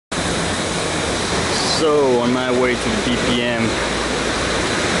So on my way to the BPM,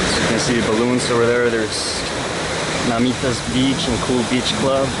 as you can see the balloons over there, there's Namita's Beach and Cool Beach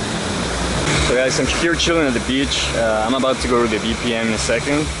Club. So guys, I'm here chilling at the beach. I'm about to go to the BPM in a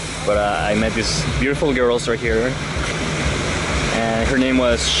second, but I met these beautiful girls right here. And her name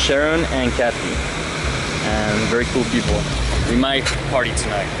was Sharon and Kathy. And very cool people. We might party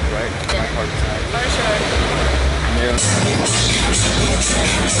tonight, right? Yeah. We might party tonight. For sure. Yeah.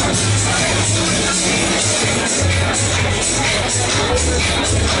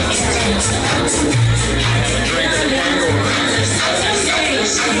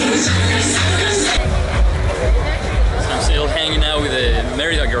 I'm still hanging out with the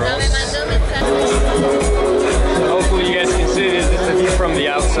Merida girls. Hopefully you guys can see this. This is a view from the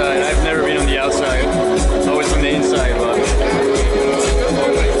outside. I've never been on the outside. Always on the inside, but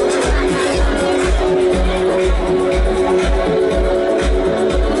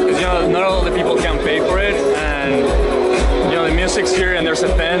not all the people can pay for it, and you know the music's here and there's a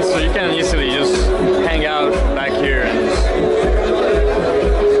fence, so you can easily just hang out back here and just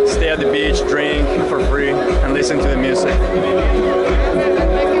stay at the beach, drink for free, and listen to the music. You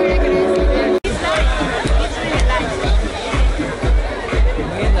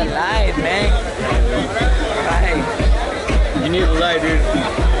need the light, man. Alright. You need the light, dude.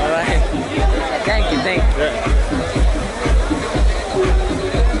 Alright. Thank you, thank you. Yeah.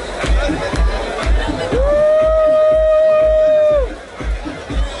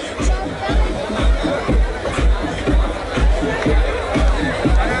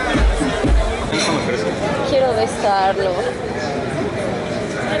 Quiero besarlo.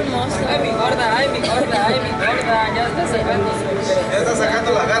 Hermoso. Ay, mi gorda, ay, mi gorda, ay, mi gorda. Ya está sacando. Ya está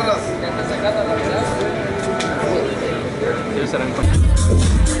sacando las garras. Ya está sacando las garras. Ellos serán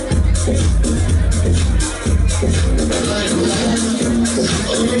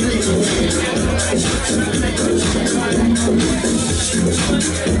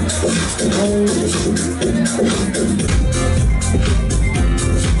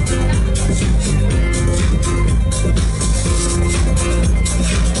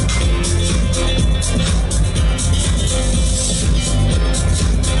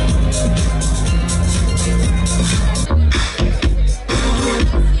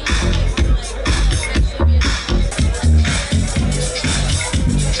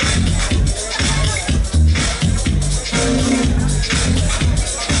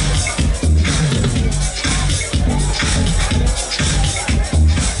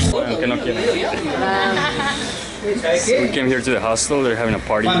We came here to the hostel, they're having a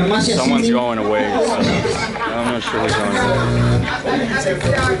party. Someone's going away, so I'm not sure who's going.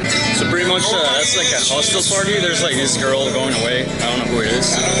 So pretty much that's like a hostel party. There's like this girl going away. I don't know who it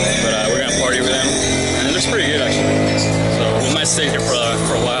is, but we're gonna party with them. And it looks pretty good actually. So we might stay here for a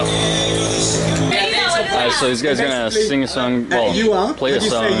while. Alright, so this guy's gonna sing a song, well, play a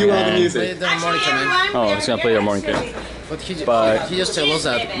song. Play the harmonica, man. Oh, he's gonna play the harmonica. But he just told us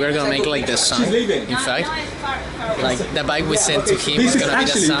that we're gonna make like the song. In fact, like the bike we sent to him is gonna be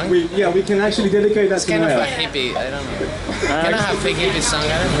the song. We can actually dedicate that It's kind of a hippie, I don't know. Kind of a fake hippie song,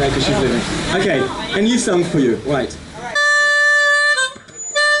 I don't know. because she's leaving. Okay, a new song for you, right.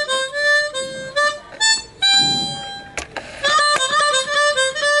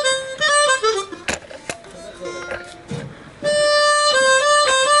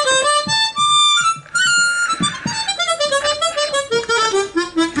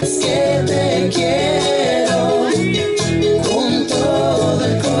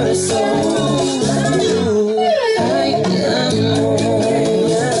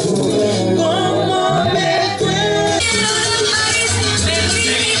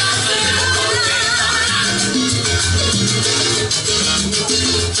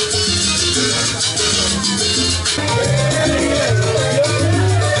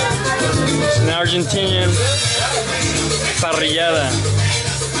 Argentinian parrillada.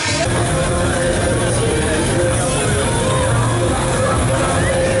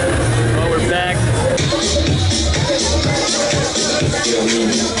 Oh, we're back.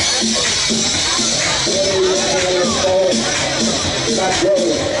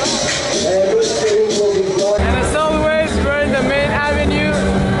 And as always, we're in the main avenue,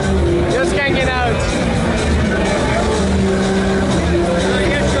 just hanging out.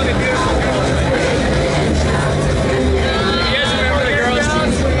 You guys remember the girls